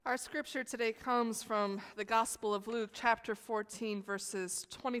Our scripture today comes from the Gospel of Luke, chapter 14, verses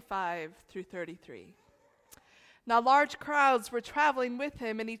 25 through 33. Now large crowds were traveling with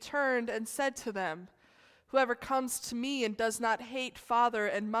him, and he turned and said to them, "Whoever comes to me and does not hate father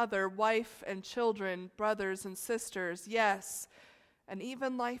and mother, wife and children, brothers and sisters, yes, and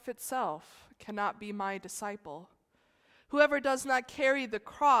even life itself, cannot be my disciple. Whoever does not carry the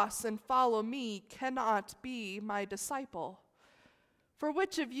cross and follow me cannot be my disciple. For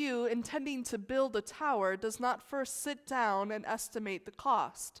which of you, intending to build a tower, does not first sit down and estimate the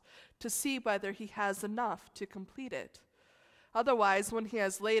cost, to see whether he has enough to complete it? Otherwise, when he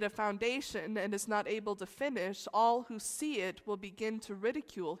has laid a foundation and is not able to finish, all who see it will begin to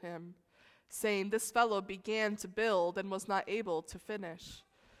ridicule him, saying, 'This fellow began to build and was not able to finish.'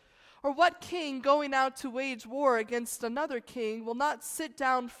 Or what king going out to wage war against another king will not sit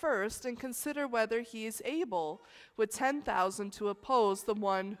down first and consider whether he is able with 10,000 to oppose the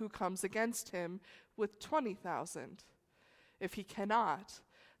one who comes against him with 20,000? If he cannot,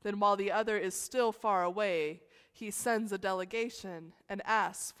 then while the other is still far away, he sends a delegation and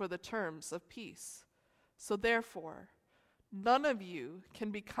asks for the terms of peace. So therefore, none of you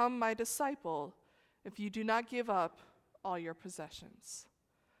can become my disciple if you do not give up all your possessions."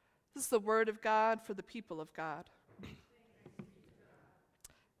 This is the word of God for the people of God.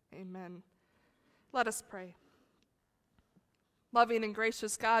 Amen. Let us pray. Loving and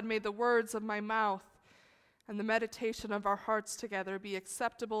gracious God, may the words of my mouth and the meditation of our hearts together be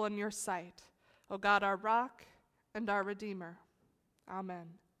acceptable in your sight, O God, our rock and our Redeemer.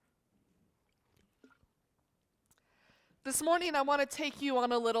 Amen. This morning, I want to take you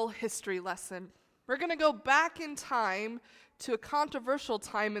on a little history lesson. We're going to go back in time to a controversial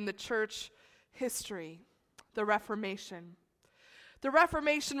time in the church history, the Reformation. The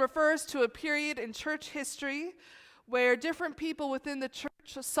Reformation refers to a period in church history where different people within the church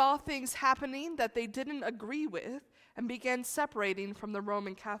saw things happening that they didn't agree with and began separating from the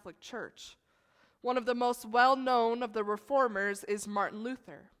Roman Catholic Church. One of the most well-known of the reformers is Martin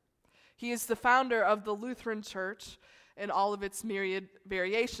Luther. He is the founder of the Lutheran Church in all of its myriad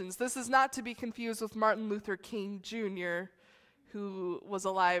variations. This is not to be confused with Martin Luther King Jr., who was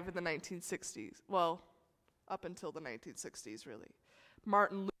alive in the 1960s. Well, up until the 1960s, really.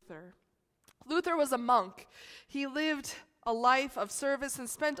 Martin Luther. Luther was a monk. He lived a life of service and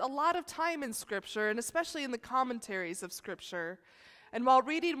spent a lot of time in Scripture, and especially in the commentaries of Scripture. And while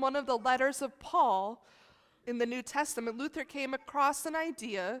reading one of the letters of Paul in the New Testament, Luther came across an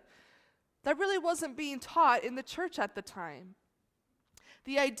idea that really wasn't being taught in the church at the time.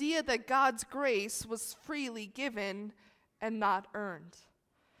 The idea that God's grace was freely given and not earned.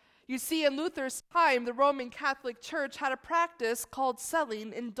 You see, in Luther's time, the Roman Catholic Church had a practice called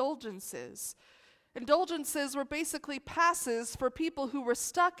selling indulgences. Indulgences were basically passes for people who were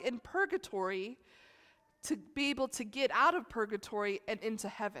stuck in purgatory to be able to get out of purgatory and into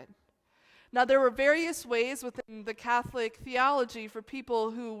heaven. Now, there were various ways within the Catholic theology for people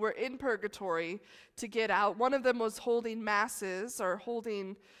who were in purgatory to get out. One of them was holding masses or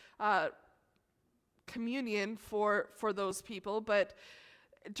holding communion for those people. But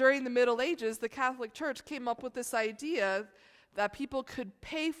during the Middle Ages, the Catholic Church came up with this idea that people could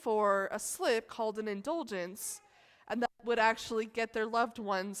pay for a slip called an indulgence, and that would actually get their loved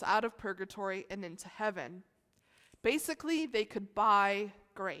ones out of purgatory and into heaven. Basically, they could buy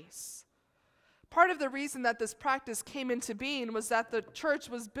grace. Part of the reason that this practice came into being was that the church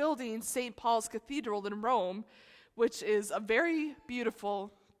was building St. Paul's Cathedral in Rome, which is a very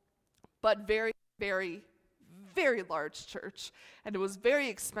beautiful but very, very, very large church. And it was very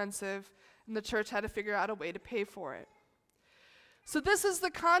expensive, and the church had to figure out a way to pay for it. So this is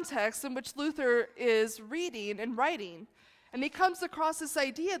the context in which Luther is reading and writing. And he comes across this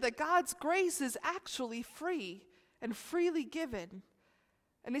idea that God's grace is actually free and freely given.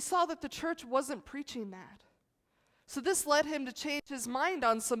 And he saw that the church wasn't preaching that. So this led him to change his mind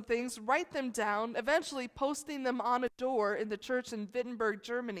on some things, write them down, eventually posting them on a door in the church in Wittenberg,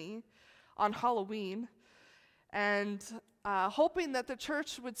 Germany on Halloween, and hoping that the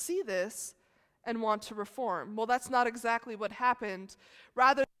church would see this and want to reform. Well, that's not exactly what happened.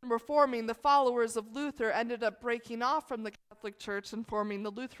 Rather than reforming, the followers of Luther ended up breaking off from the Catholic Church and forming the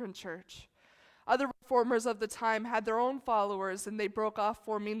Lutheran Church. Other reformers of the time had their own followers, and they broke off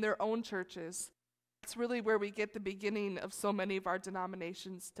forming their own churches. That's really where we get the beginning of so many of our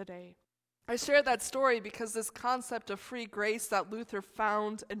denominations today. I share that story because this concept of free grace that Luther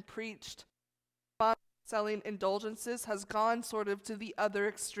found and preached, selling indulgences, has gone sort of to the other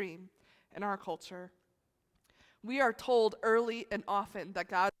extreme in our culture. We are told early and often that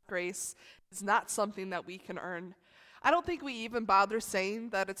God's grace is not something that we can earn. I don't think we even bother saying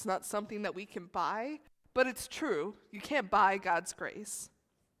that it's not something that we can buy, but it's true. You can't buy God's grace.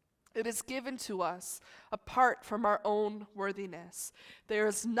 It is given to us apart from our own worthiness. There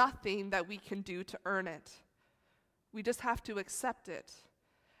is nothing that we can do to earn it. We just have to accept it.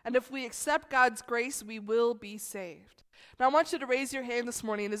 And if we accept God's grace, we will be saved. Now, I want you to raise your hand this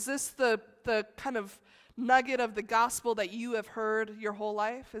morning. Is this the kind of nugget of the gospel that you have heard your whole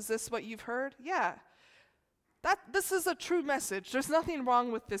life? Is this what you've heard? Yeah. This is a true message. There's nothing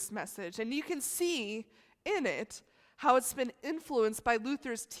wrong with this message. And you can see in it how it's been influenced by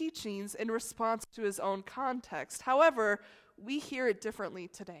Luther's teachings in response to his own context. However, we hear it differently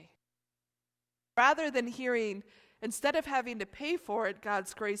today. Rather than hearing, instead of having to pay for it,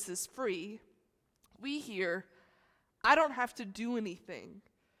 God's grace is free, we hear, I don't have to do anything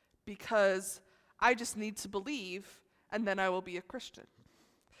because I just need to believe and then I will be a Christian.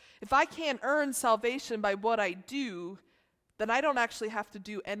 If I can't earn salvation by what I do, then I don't actually have to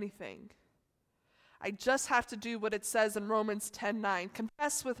do anything. I just have to do what it says in Romans 10:9.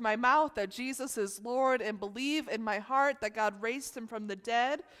 Confess with my mouth that Jesus is Lord and believe in my heart that God raised him from the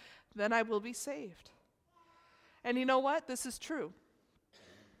dead, then I will be saved. And you know what? This is true.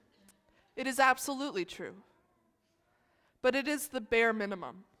 It is absolutely true. But it is the bare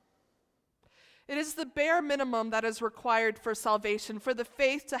minimum. It is the bare minimum that is required for salvation, for the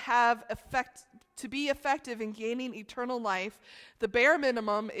faith to be effective in gaining eternal life. The bare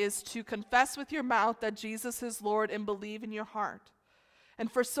minimum is to confess with your mouth that Jesus is Lord and believe in your heart. And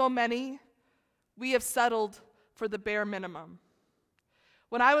for so many, we have settled for the bare minimum.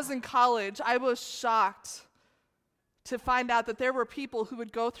 When I was in college, I was shocked to find out that there were people who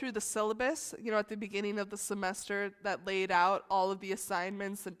would go through the syllabus, at the beginning of the semester that laid out all of the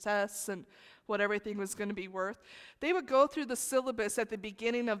assignments and tests and what everything was going to be worth. They would go through the syllabus at the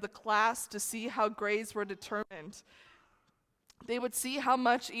beginning of the class to see how grades were determined. They would see how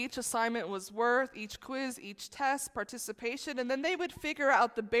much each assignment was worth, each quiz, each test, participation, and then they would figure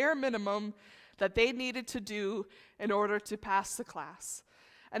out the bare minimum that they needed to do in order to pass the class.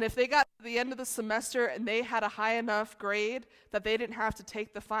 And if they got to the end of the semester and they had a high enough grade that they didn't have to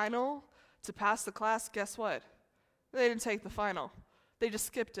take the final to pass the class, guess what? They didn't take the final. They just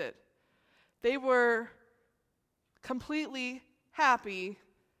skipped it. They were completely happy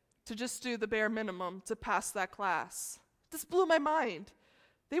to just do the bare minimum to pass that class. This blew my mind.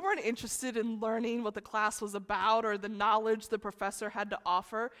 They weren't interested in learning what the class was about or the knowledge the professor had to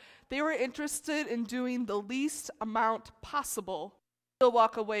offer. They were interested in doing the least amount possible. They'll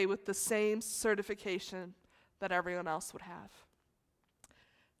walk away with the same certification that everyone else would have.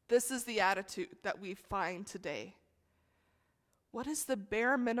 This is the attitude that we find today. What is the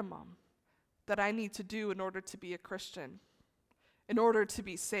bare minimum that I need to do in order to be a Christian, in order to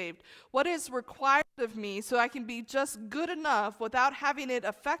be saved? What is required of me so I can be just good enough without having it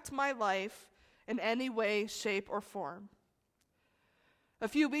affect my life in any way, shape, or form? A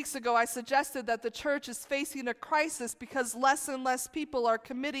few weeks ago, I suggested that the church is facing a crisis because less and less people are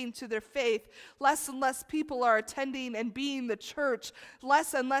committing to their faith. Less and less people are attending and being the church.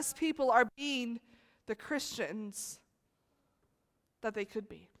 Less and less people are being the Christians that they could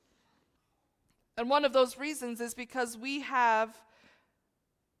be. And one of those reasons is because we have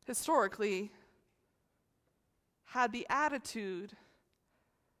historically had the attitude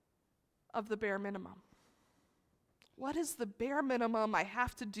of the bare minimum. What is the bare minimum I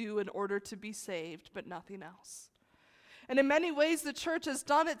have to do in order to be saved, but nothing else? And in many ways, the church has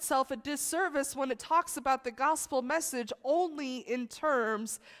done itself a disservice when it talks about the gospel message only in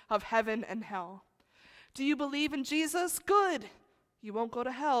terms of heaven and hell. Do you believe in Jesus? Good. You won't go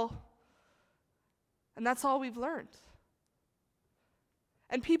to hell. And that's all we've learned.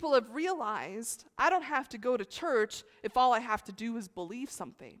 And people have realized, I don't have to go to church if all I have to do is believe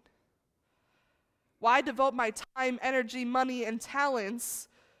something. Why devote my time, energy, money, and talents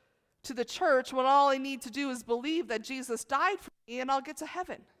to the church when all I need to do is believe that Jesus died for me and I'll get to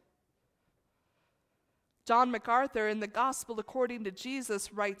heaven? John MacArthur in the Gospel According to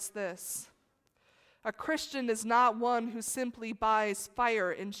Jesus writes this: a Christian is not one who simply buys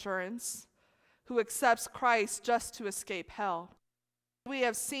fire insurance, who accepts Christ just to escape hell. We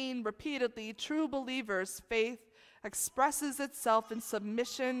have seen repeatedly true believers' faith expresses itself in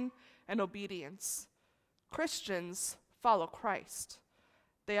submission and obedience. Christians follow Christ.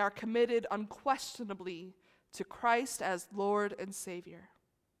 They are committed unquestionably to Christ as Lord and Savior.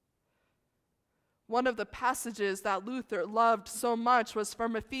 One of the passages that Luther loved so much was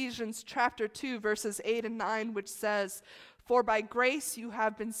from Ephesians chapter 2, verses 8 and 9, which says, "For by grace you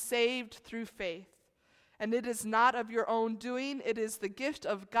have been saved through faith, and it is not of your own doing, it is the gift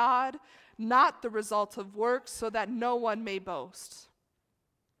of God, not the result of works, so that no one may boast.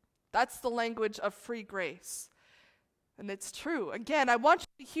 That's the language of free grace. And it's true. Again, I want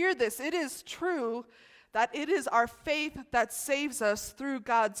you to hear this. It is true that it is our faith that saves us through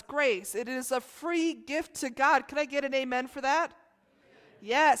God's grace. It is a free gift to God. Can I get an amen for that? Amen.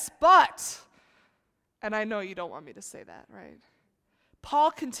 Yes, but, and I know you don't want me to say that, right?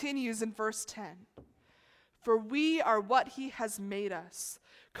 Paul continues in verse 10. For we are what he has made us,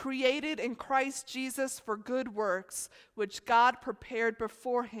 created in Christ Jesus for good works, which God prepared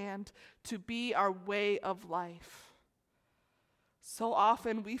beforehand to be our way of life. So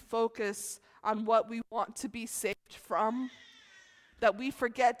often we focus on what we want to be saved from, that we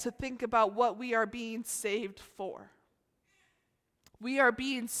forget to think about what we are being saved for. We are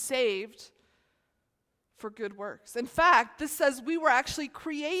being saved for good works. In fact, this says we were actually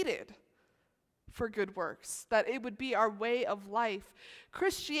created for good works, that it would be our way of life.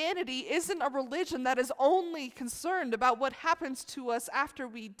 Christianity isn't a religion that is only concerned about what happens to us after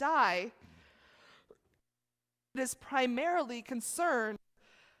we die. It is primarily concerned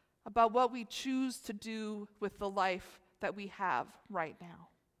about what we choose to do with the life that we have right now.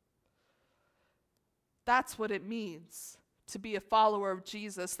 That's what it means to be a follower of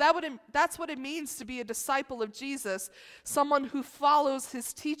Jesus. That's what it means to be a disciple of Jesus, someone who follows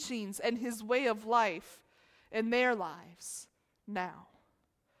his teachings and his way of life in their lives now.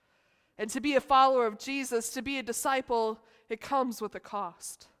 And to be a follower of Jesus, to be a disciple, it comes with a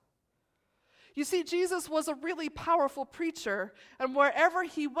cost. You see, Jesus was a really powerful preacher, and wherever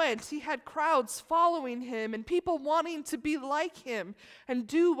he went, he had crowds following him and people wanting to be like him and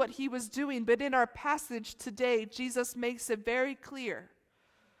do what he was doing. But in our passage today, Jesus makes it very clear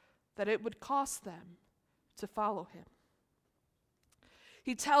that it would cost them to follow him.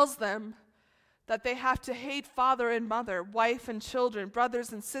 He tells them that they have to hate father and mother, wife and children,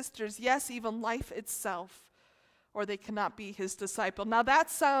 brothers and sisters, yes, even life itself, or they cannot be his disciple. Now that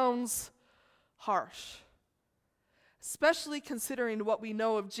sounds harsh, especially considering what we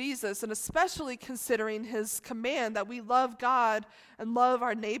know of Jesus, and especially considering his command that we love God and love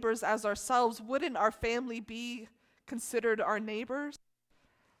our neighbors as ourselves. Wouldn't our family be considered our neighbors?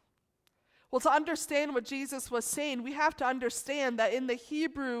 Well, to understand what Jesus was saying, we have to understand that in the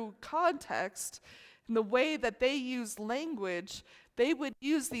Hebrew context, in the way that they used language, they would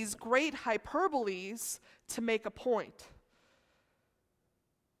use these great hyperboles to make a point.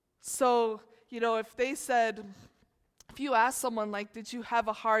 So, if they said, if you ask someone like, did you have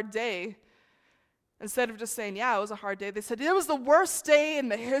a hard day? Instead of just saying, yeah, it was a hard day, they said, it was the worst day in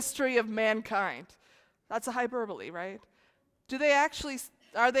the history of mankind. That's a hyperbole, right?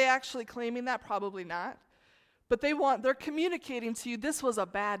 Are they actually claiming that? Probably not. But they're communicating to you, this was a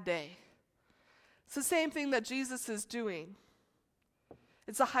bad day. It's the same thing that Jesus is doing.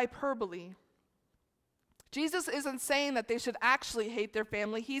 It's a hyperbole. Jesus isn't saying that they should actually hate their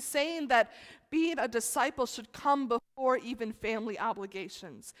family. He's saying that being a disciple should come before even family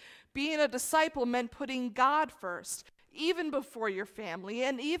obligations. Being a disciple meant putting God first, even before your family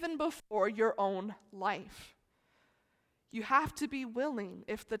and even before your own life. You have to be willing,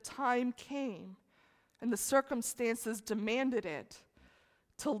 if the time came and the circumstances demanded it,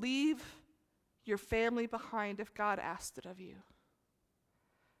 to leave your family behind if God asked it of you.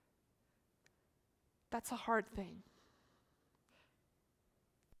 That's a hard thing.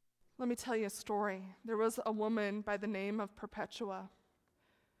 Let me tell you a story. There was a woman by the name of Perpetua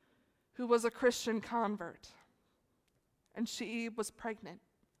who was a Christian convert, and she was pregnant.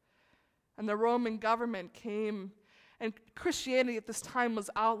 And the Roman government came, and Christianity at this time was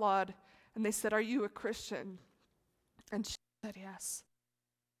outlawed, and they said, "Are you a Christian?" And she said yes.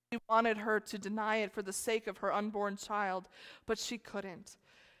 They wanted her to deny it for the sake of her unborn child, but she couldn't.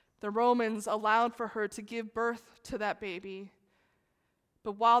 The Romans allowed for her to give birth to that baby.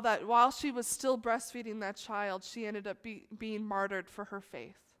 But while she was still breastfeeding that child, she ended up being martyred for her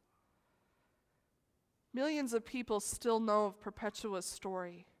faith. Millions of people still know of Perpetua's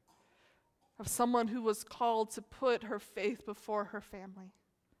story, of someone who was called to put her faith before her family.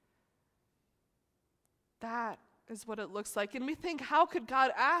 That is what it looks like. And we think, how could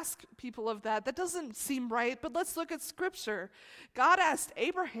God ask people of that? That doesn't seem right, but let's look at Scripture. God asked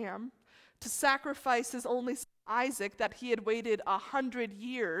Abraham to sacrifice his only son Isaac that he had waited 100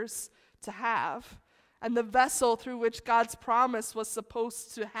 years to have, and the vessel through which God's promise was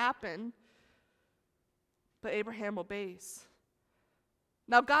supposed to happen. But Abraham obeys.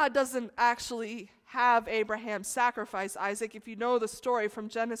 Now, God doesn't actually have Abraham sacrifice Isaac. If you know the story from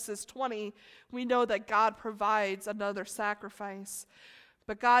Genesis 20, we know that God provides another sacrifice.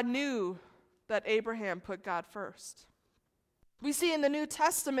 But God knew that Abraham put God first. We see in the New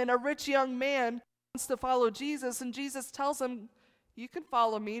Testament a rich young man wants to follow Jesus, and Jesus tells him, you can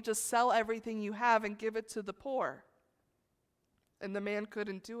follow me, just sell everything you have and give it to the poor. And the man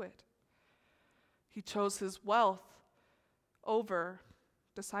couldn't do it. He chose his wealth over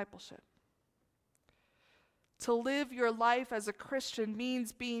discipleship. To live your life as a Christian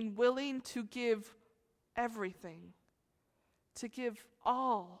means being willing to give everything, to give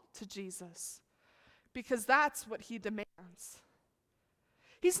all to Jesus, because that's what he demands.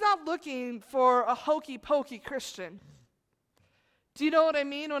 He's not looking for a hokey-pokey Christian. Do you know what I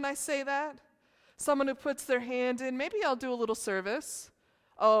mean when I say that? Someone who puts their hand in, maybe I'll do a little service.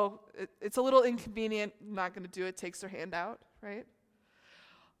 Oh, it's a little inconvenient, I'm not going to do it, takes their hand out, right?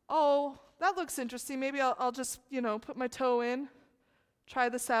 Oh, that looks interesting, maybe I'll just, put my toe in, try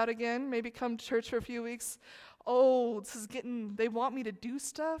this out again, maybe come to church for a few weeks. Oh, they want me to do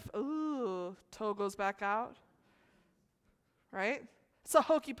stuff? Ooh, toe goes back out, right? It's a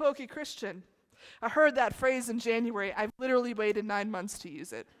hokey-pokey Christian. I heard that phrase in January. I've literally waited 9 months to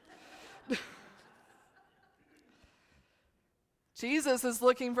use it. Jesus is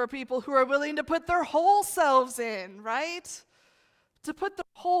looking for people who are willing to put their whole selves in, right? To put their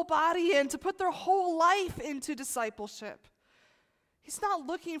whole body in, to put their whole life into discipleship. He's not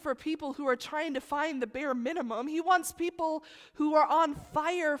looking for people who are trying to find the bare minimum. He wants people who are on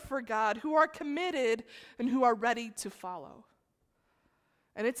fire for God, who are committed, and who are ready to follow.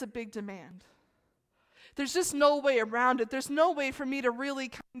 And it's a big demand. There's just no way around it. There's no way for me to really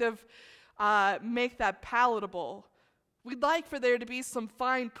kind of make that palatable. We'd like for there to be some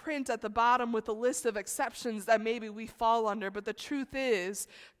fine print at the bottom with a list of exceptions that maybe we fall under, but the truth is,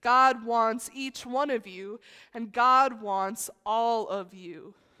 God wants each one of you, and God wants all of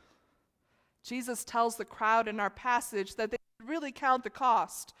you. Jesus tells the crowd in our passage that they should really count the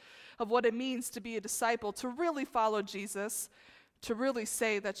cost of what it means to be a disciple, to really follow Jesus, to really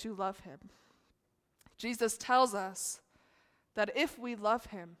say that you love him. Jesus tells us that if we love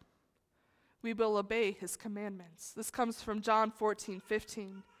him, we will obey his commandments. This comes from John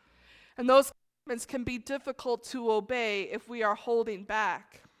 14:15. And those commandments can be difficult to obey if we are holding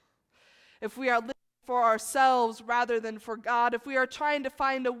back. If we are living for ourselves rather than for God. If we are trying to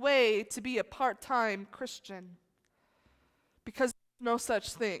find a way to be a part-time Christian. Because there's no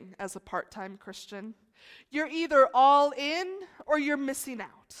such thing as a part-time Christian. You're either all in or you're missing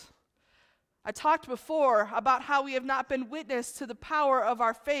out. I talked before about how we have not been witness to the power of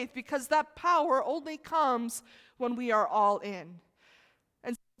our faith because that power only comes when we are all in.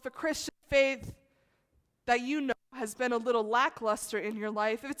 And so if a Christian faith that you know has been a little lackluster in your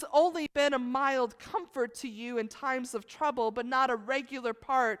life, if it's only been a mild comfort to you in times of trouble but not a regular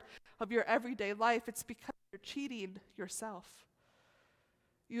part of your everyday life, it's because you're cheating yourself.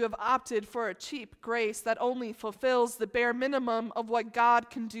 You have opted for a cheap grace that only fulfills the bare minimum of what God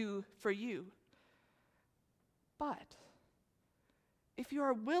can do for you. But if you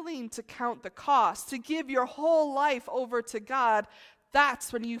are willing to count the cost, to give your whole life over to God,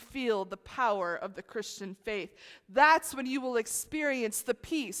 that's when you feel the power of the Christian faith. That's when you will experience the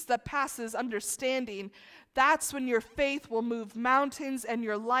peace that passes understanding. That's when your faith will move mountains and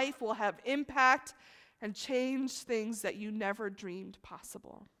your life will have impact and change things that you never dreamed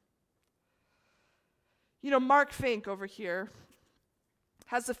possible. Mark Fink over here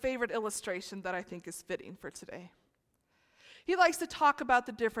has a favorite illustration that I think is fitting for today. He likes to talk about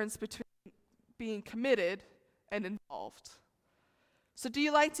the difference between being committed and involved. So do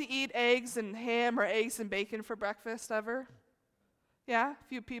you like to eat eggs and ham or eggs and bacon for breakfast ever? Yeah, a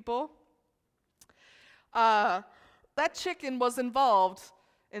few people. That chicken was involved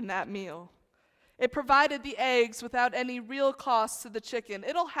in that meal. It provided the eggs without any real cost to the chicken.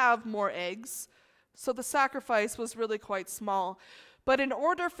 It'll have more eggs, so the sacrifice was really quite small. But in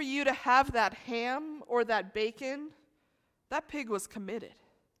order for you to have that ham or that bacon, that pig was committed.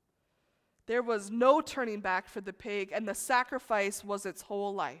 There was no turning back for the pig, and the sacrifice was its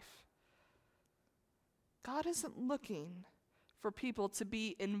whole life. God isn't looking for people to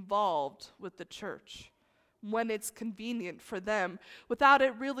be involved with the church when it's convenient for them, without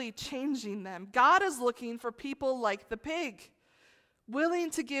it really changing them. God is looking for people like the pig,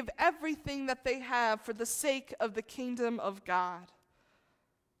 willing to give everything that they have for the sake of the kingdom of God.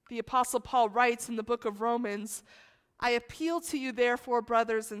 The Apostle Paul writes in the book of Romans, I appeal to you therefore,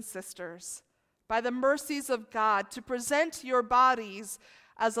 brothers and sisters, by the mercies of God, to present your bodies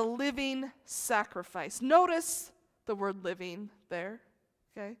as a living sacrifice. Notice the word living there.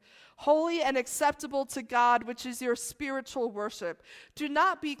 Okay? Holy and acceptable to God, which is your spiritual worship. Do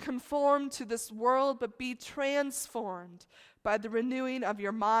not be conformed to this world, but be transformed by the renewing of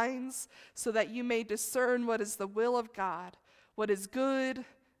your minds, so that you may discern what is the will of God, what is good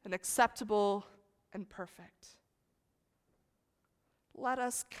and acceptable and perfect. Let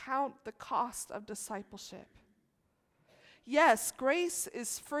us count the cost of discipleship. Yes, grace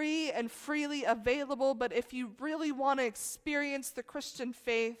is free and freely available, but if you really want to experience the Christian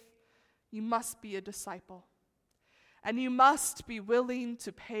faith, you must be a disciple. And you must be willing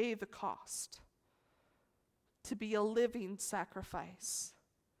to pay the cost, to be a living sacrifice.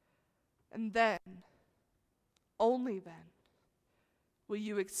 And then, only then, will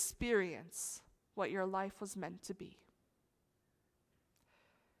you experience what your life was meant to be.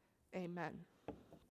 Amen.